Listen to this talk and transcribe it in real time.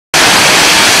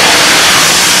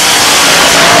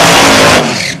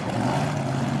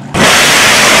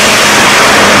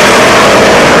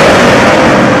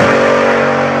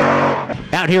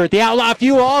here at the Outlaw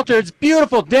Fuel Altar. It's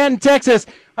beautiful, Denton, Texas.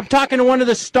 I'm talking to one of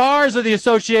the stars of the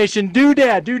association,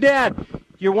 DoDad. DoDad,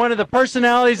 you're one of the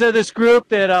personalities of this group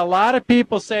that a lot of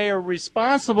people say are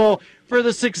responsible for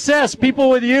the success. People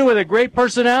with you with a great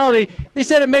personality, they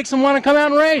said it makes them want to come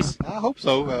out and race. I hope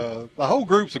so. The whole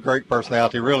group's a great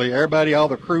personality, really. Everybody, all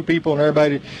the crew people and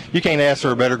everybody, you can't ask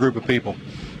for a better group of people.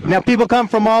 Now, people come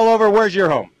from all over. Where's your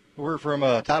home? We're from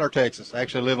Tyler, Texas. I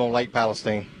actually live on Lake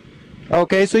Palestine.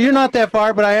 Okay, so you're not that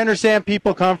far, but I understand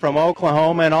people come from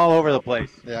Oklahoma and all over the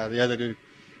place. Yeah, they do.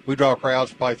 We draw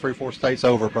crowds from probably 3 or 4 states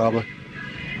over, probably.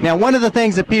 Now, one of the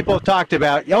things that people have talked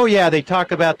about, oh yeah, they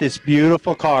talk about this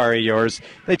beautiful car of yours.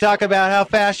 They talk about how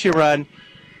fast you run.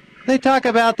 They talk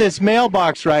about this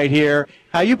mailbox right here,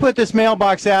 how you put this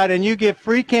mailbox out and you give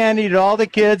free candy to all the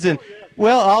kids and,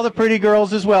 well, all the pretty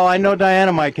girls as well. I know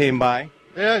Diana might came by.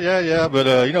 Yeah,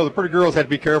 but, you know, the pretty girls had to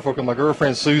be careful because my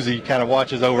girlfriend Susie kind of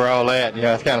watches over all that. You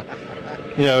know, it's kind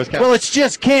of, Well, it's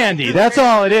just candy. That's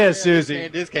all it is, Susie.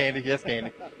 It is candy, yes,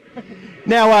 candy.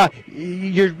 Now,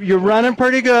 you're running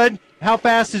pretty good. How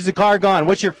fast is the car gone?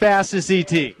 What's your fastest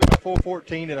ET?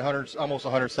 414 and 100, almost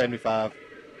 175.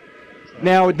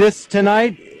 Now,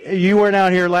 tonight, you weren't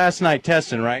out here last night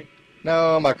testing, right?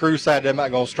 No, my crew decided they're not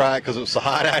going to strike because it's so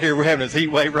hot out here. We're having this heat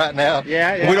wave right now.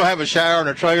 Yeah. We don't have a shower in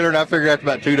a trailer, and I figured after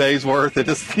about 2 days' worth, it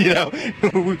just,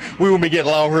 we will be getting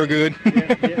along real good.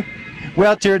 Yeah.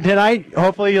 Well, tonight,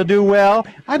 hopefully you'll do well.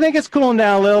 I think it's cooling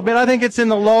down a little bit. I think it's in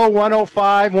the low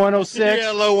 105, 106. Yeah,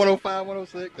 low 105,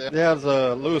 106. Yeah, it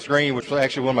was Lewis Green, which was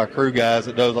actually one of my crew guys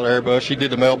that does the Airbus. He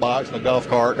did the mailbox and the golf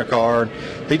cart and the car. And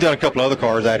he's done a couple other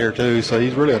cars out here, too, so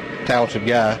he's really a talented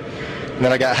guy. And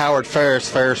then I got Howard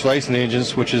Ferris Racing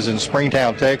Engines, which is in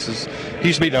Springtown, Texas. He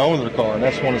used to be the owner of the car, and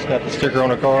that's the one that's got the sticker on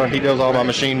the car. And he does all my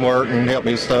machine work and help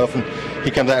me with stuff. And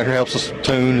he comes out here and helps us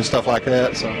tune and stuff like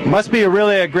that. So must be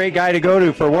really a great guy to go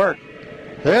to for work.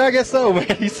 Yeah, I guess so, man.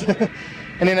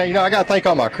 And then I got to thank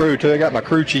all my crew too. I got my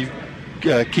crew chief,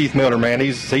 Keith Miller, man.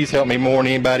 He's helped me more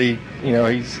than anybody. He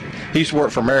used to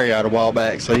work for Marriott a while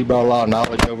back, so he brought a lot of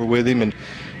knowledge over with him. And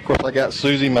of course, I got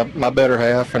Susie, my better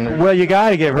half. And well, you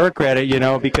got to give her credit,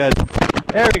 because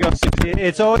there we go, Susie.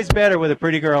 It's always better with a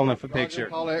pretty girl in the picture.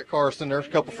 Paulette Carson, there's a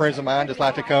couple friends of mine just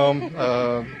like to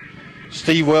come.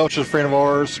 Steve Welch is a friend of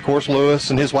ours, of course, Lewis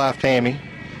and his wife Tammy.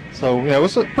 So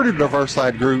it's a pretty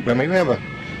diversified group. I mean, we have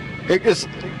I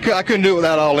couldn't do it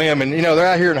without all them, and they're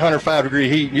out here in 105-degree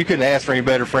heat. You couldn't ask for any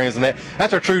better friends than that.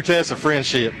 That's a true test of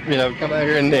friendship. Come out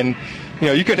here and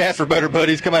you couldn't ask for better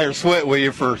buddies. Come out here and sweat with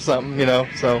you for something.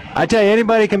 So I tell you,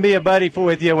 anybody can be a buddy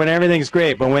with you when everything's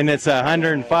great, but when it's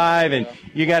 105 and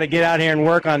you got to get out here and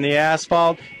work on the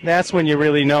asphalt, that's when you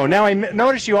really know. Now, I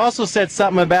noticed you also said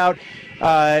something about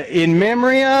in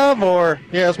memory of, or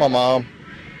yeah, it's my mom.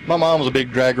 My mom was a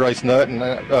big drag race nut, and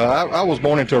I was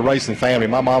born into a racing family.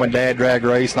 My mom and dad drag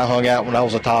raced, and I hung out when I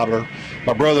was a toddler.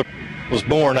 My brother was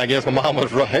born, I guess my mom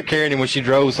was carrying him when she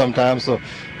drove sometimes. So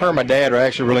her and my dad are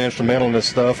actually really instrumental in this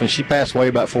stuff, and she passed away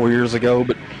about 4 years ago.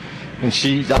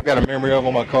 I've got a memory of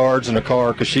on my cards in the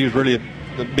car because she was really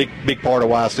the big part of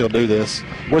why I still do this.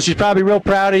 Well, she's probably real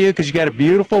proud of you because you got a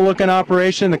beautiful looking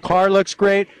operation. The car looks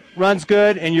great, runs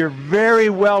good, and you're very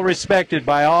well respected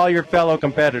by all your fellow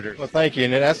competitors. Well, thank you,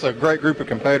 and that's a great group of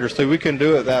competitors too. We couldn't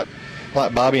do it without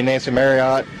like Bobby and Nancy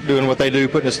Marriott doing what they do,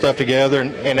 putting this stuff together,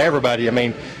 and everybody. I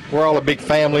mean, we're all a big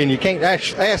family, and you can't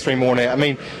ask for any more than that. I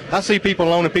mean, I see people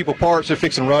loaning people parts, they're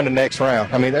fixing to run the next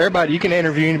round. I mean, everybody, you can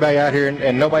interview anybody out here,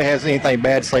 and nobody has anything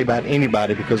bad to say about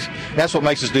anybody because that's what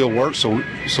makes this deal work so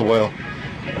well.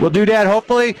 We'll do that,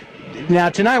 hopefully. Now,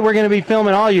 tonight we're going to be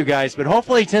filming all you guys, but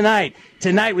hopefully tonight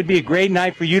would be a great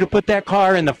night for you to put that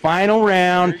car in the final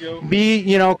round,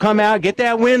 come out, get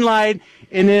that win light,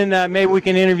 and then maybe we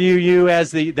can interview you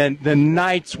as the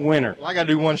night's winner. Well, I got to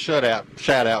do one shout out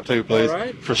too, please. All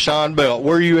right. For Sean Belt.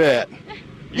 Where are you at?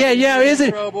 Yeah, is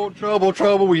it?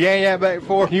 Trouble. We yang back and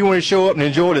forth. You want to show up and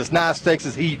enjoy this nice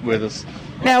Texas heat with us.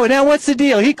 Now, what's the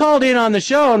deal? He called in on the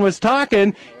show and was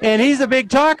talking, and he's a big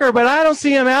talker, but I don't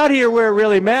see him out here where it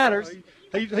really matters.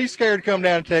 He's scared to come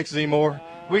down to Texas anymore.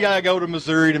 We got to go to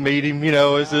Missouri to meet him.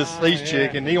 He's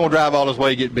chicken. He won't drive all his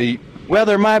way to get beat. Well,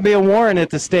 there might be a warrant at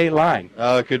the state line.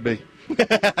 Oh, it could be.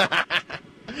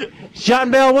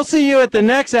 Sean Bell, we'll see you at the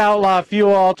next Outlaw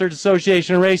Fuel Altered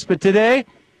Association race, but today,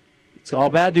 it's all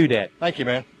about DoDad. Thank you,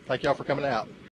 man. Thank y'all for coming out.